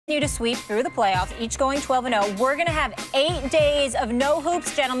To sweep through the playoffs, each going 12-0. We're going to have 8 days of no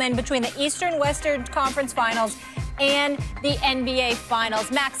hoops, gentlemen, between the Eastern Western Conference Finals and the NBA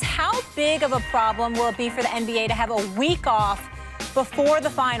Finals. Max, how big of a problem will it be for the NBA to have a week off before the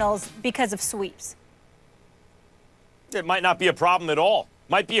finals because of sweeps? It might not be a problem at all.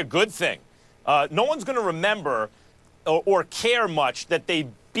 Might be a good thing. No one's going to remember or care much that they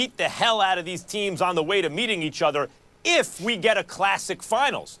beat the hell out of these teams on the way to meeting each other if we get a classic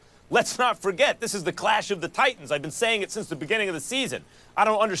finals. Let's not forget, this is the clash of the Titans. I've been saying it since the beginning of the season. I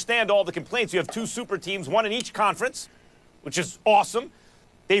don't understand all the complaints. You have two super teams, one in each conference, which is awesome.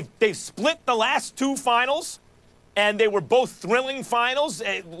 They've split the last two finals, and they were both thrilling finals.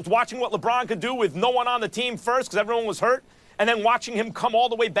 Watching what LeBron could do with no one on the team first because everyone was hurt, and then watching him come all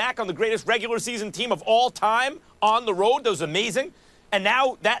the way back on the greatest regular season team of all time on the road, that was amazing. And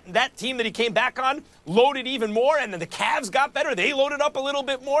now that team that he came back on loaded even more, and then the Cavs got better. They loaded up a little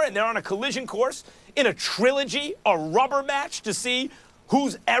bit more, and they're on a collision course in a trilogy, a rubber match to see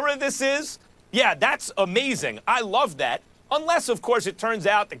whose era this is. Yeah, that's amazing. I love that. Unless, of course, it turns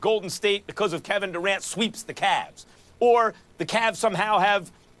out that Golden State, because of Kevin Durant, sweeps the Cavs. Or the Cavs somehow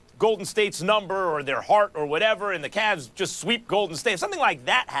have Golden State's number or their heart or whatever, and the Cavs just sweep Golden State. If something like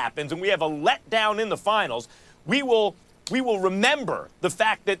that happens and we have a letdown in the finals, we will remember the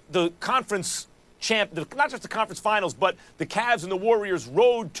fact that the conference not just the conference finals, but the Cavs and the Warriors'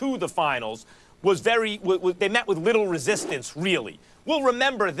 road to the finals was they met with little resistance, really. We'll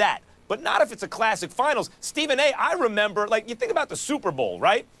remember that, but not if it's a classic finals. Stephen A., I remember, like, you think about the Super Bowl,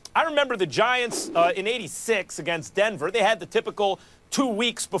 right? I remember the Giants in '86 against Denver. They had the typical 2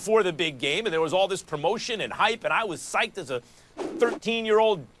 weeks before the big game, and there was all this promotion and hype, and I was psyched as a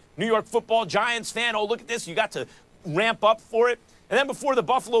 13-year-old New York football Giants fan. Oh, look at this. You got to ramp up for it. And then before the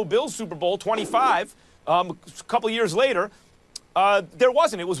Buffalo Bills Super Bowl 25, a couple years later, there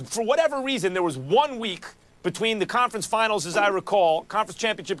wasn't. It was, for whatever reason, there was 1 week between the conference finals, as I recall, conference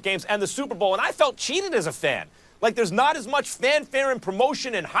championship games, and the Super Bowl, and I felt cheated as a fan. Like, there's not as much fanfare and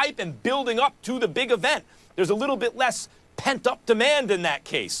promotion and hype and building up to the big event. There's a little bit less pent-up demand in that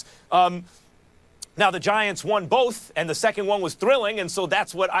case. Now, the Giants won both, and the second one was thrilling, and so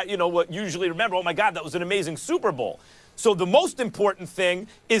that's what I usually remember. Oh, my God, that was an amazing Super Bowl. So the most important thing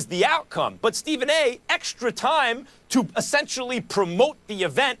is the outcome. But, Stephen A., extra time to essentially promote the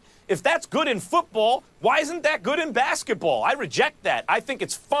event. If that's good in football, why isn't that good in basketball? I reject that. I think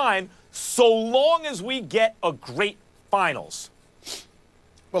it's fine so long as we get a great finals.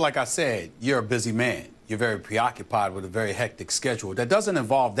 Well, like I said, you're a busy man. You're very preoccupied with a very hectic schedule. That doesn't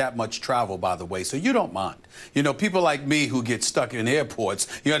involve that much travel, by the way, so you don't mind. You know, people like me who get stuck in airports,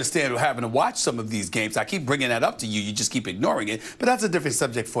 you understand, having to watch some of these games. I keep bringing that up to you. You just keep ignoring it. But that's a different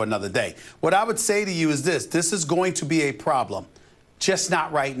subject for another day. What I would say to you is this. This is going to be a problem, just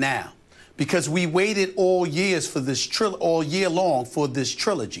not right now, because we waited all year long for this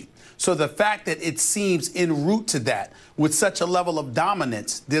trilogy. So the fact that it seems en route to that with such a level of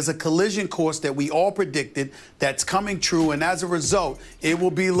dominance, there's a collision course that we all predicted that's coming true. And as a result, it will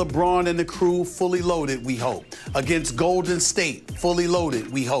be LeBron and the crew fully loaded, we hope, against Golden State, fully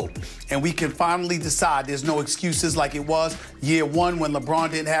loaded, we hope. And we can finally decide there's no excuses like it was year one when LeBron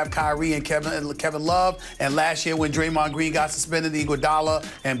didn't have Kyrie and Kevin Love, and last year when Draymond Green got suspended, Iguodala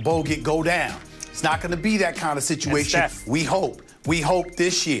and Bogut go down. It's not going to be that kind of situation. We hope. We hope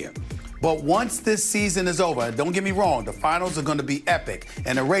this year. But once this season is over, don't get me wrong, the finals are going to be epic,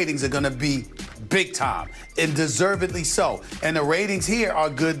 and the ratings are going to be big time, and deservedly so. And the ratings here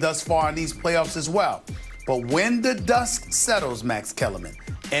are good thus far in these playoffs as well. But when the dust settles, Max Kellerman,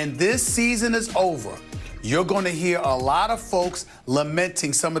 and this season is over, you're going to hear a lot of folks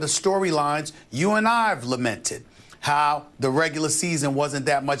lamenting some of the storylines you and I have lamented. How the regular season wasn't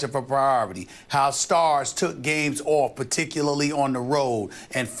that much of a priority, how stars took games off, particularly on the road,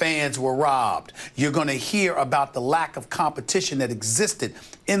 and fans were robbed. You're going to hear about the lack of competition that existed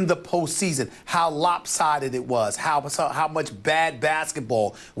in the postseason, how lopsided it was, how much bad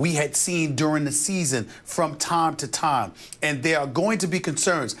basketball we had seen during the season from time to time. And there are going to be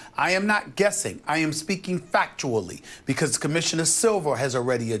concerns. I am not guessing. I am speaking factually, because Commissioner Silver has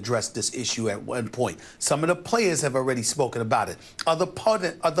already addressed this issue at one point. Some of the players have already spoken about it. Other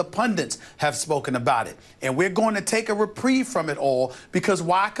pundits have spoken about it. And we're going to take a reprieve from it all, because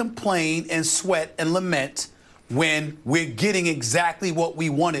why complain and sweat and lament when we're getting exactly what we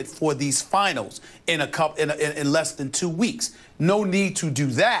wanted for these finals in less than 2 weeks? No need to do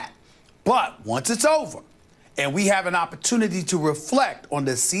that. But once it's over and we have an opportunity to reflect on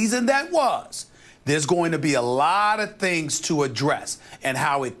the season that was, there's going to be a lot of things to address and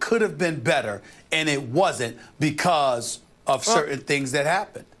how it could have been better, and it wasn't because of certain things that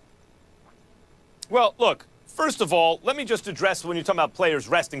happened. Well, look, first of all, let me just address when you're talking about players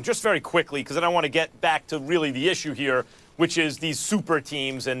resting just very quickly, because then I want to get back to really the issue here, which is these super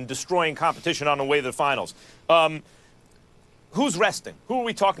teams and destroying competition on the way to the finals. Who's resting? Who are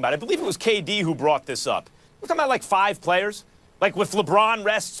we talking about? I believe it was KD who brought this up. We're talking about like 5 players. Like if LeBron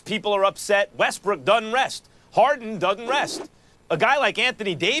rests, people are upset. Westbrook doesn't rest. Harden doesn't rest. A guy like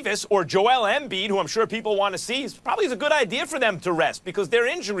Anthony Davis or Joel Embiid, who I'm sure people want to see, probably is a good idea for them to rest because they're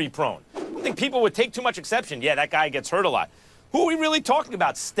injury prone. I don't think people would take too much exception. Yeah, that guy gets hurt a lot. Who are we really talking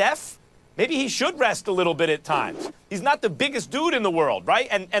about? Steph? Maybe he should rest a little bit at times. He's not the biggest dude in the world, right?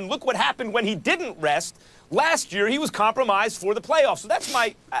 And look what happened when he didn't rest. Last year, he was compromised for the playoffs. So that's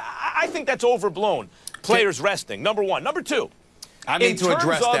I think that's overblown. Players resting, number one. Number two. I need to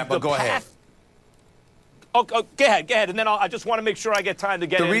address that, but go ahead. Oh, go ahead, and then I just want to make sure I get time to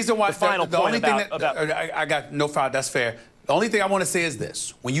get the final point about. I got no foul. That's fair. The only thing I want to say is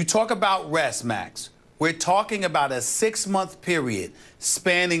this: when you talk about rest, Max, we're talking about a 6-month period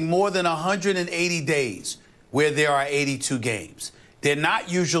spanning more than 180 days, where there are 82 games. They're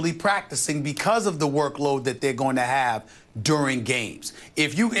not usually practicing because of the workload that they're going to have during games.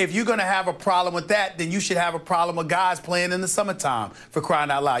 If you're going to have a problem with that, then you should have a problem with guys playing in the summertime, for crying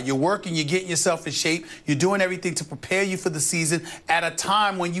out loud. You're working, you're getting yourself in shape, you're doing everything to prepare you for the season at a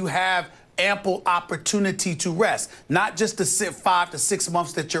time when you have ample opportunity to rest, not just the 5 to 6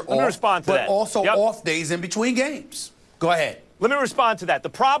 months that you're off, but also off days in between games. Go ahead. Let me respond to that. The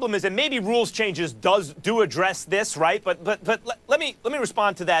problem is, and maybe rules changes do address this, right? But let me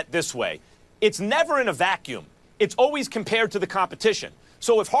respond to that this way. It's never in a vacuum. It's always compared to the competition.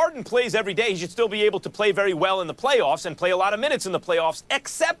 So if Harden plays every day, he should still be able to play very well in the playoffs and play a lot of minutes in the playoffs,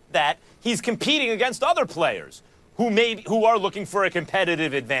 except that he's competing against other players who are looking for a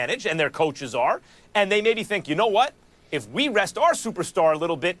competitive advantage, and their coaches are, and they maybe think, you know what? If we rest our superstar a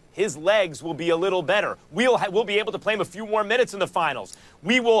little bit, his legs will be a little better. We'll be able to play him a few more minutes in the finals.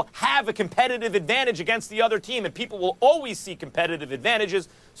 We will have a competitive advantage against the other team, and people will always see competitive advantages.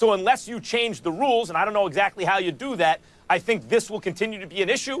 So unless you change the rules, and I don't know exactly how you do that, I think this will continue to be an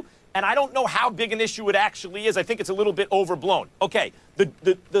issue. And I don't know how big an issue it actually is. I think it's a little bit overblown. Okay, the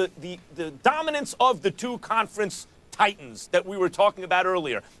dominance of the 2 conference titans that we were talking about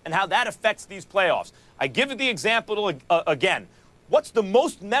earlier and how that affects these playoffs. I give you the example again. What's the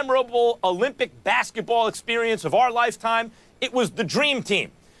most memorable Olympic basketball experience of our lifetime? It was the Dream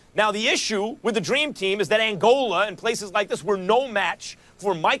Team. Now, the issue with the Dream Team is that Angola and places like this were no match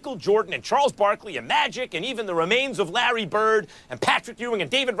for Michael Jordan and Charles Barkley and Magic and even the remains of Larry Bird and Patrick Ewing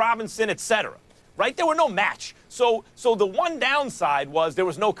and David Robinson, etc. Right? There were no match. So the one downside was there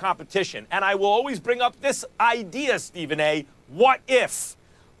was no competition. And I will always bring up this idea, Stephen A. What if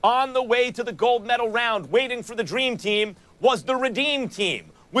on the way to the gold medal round, waiting for the Dream Team, was the Redeem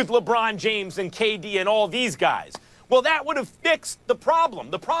Team with LeBron James and KD and all these guys? Well, that would have fixed the problem.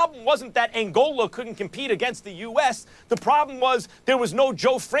 The problem wasn't that Angola couldn't compete against the U.S. The problem was there was no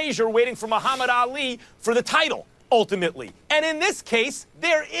Joe Frazier waiting for Muhammad Ali for the title, ultimately. And in this case,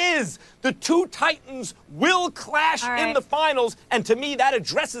 there is. The 2 titans will clash in the finals, and to me, that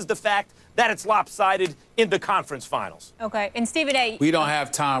addresses the fact that it's lopsided in the conference finals. Okay, and Stephen A. We don't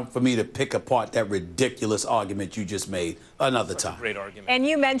have time for me to pick apart that ridiculous argument you just made another time. Great argument. And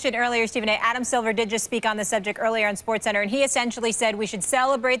you mentioned earlier, Stephen A., Adam Silver did just speak on the subject earlier on SportsCenter, and he essentially said we should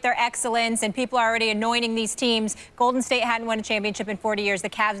celebrate their excellence, and people are already anointing these teams. Golden State hadn't won a championship in 40 years. The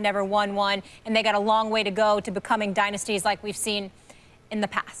Cavs never won one, and they got a long way to go to becoming dynasties like we've seen in the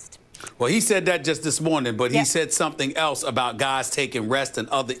past. Well, he said that just this morning, but he said something else about guys taking rest and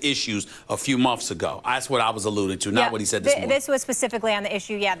other issues a few months ago. That's what I was alluding to, not what he said this morning. This was specifically on the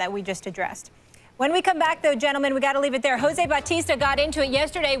issue, that we just addressed. When we come back, though, gentlemen, we got to leave it there. Jose Bautista got into it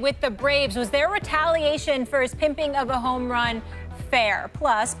yesterday with the Braves. Was their retaliation for his pimping of a home run fair?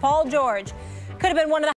 Plus, Paul George could have been one of the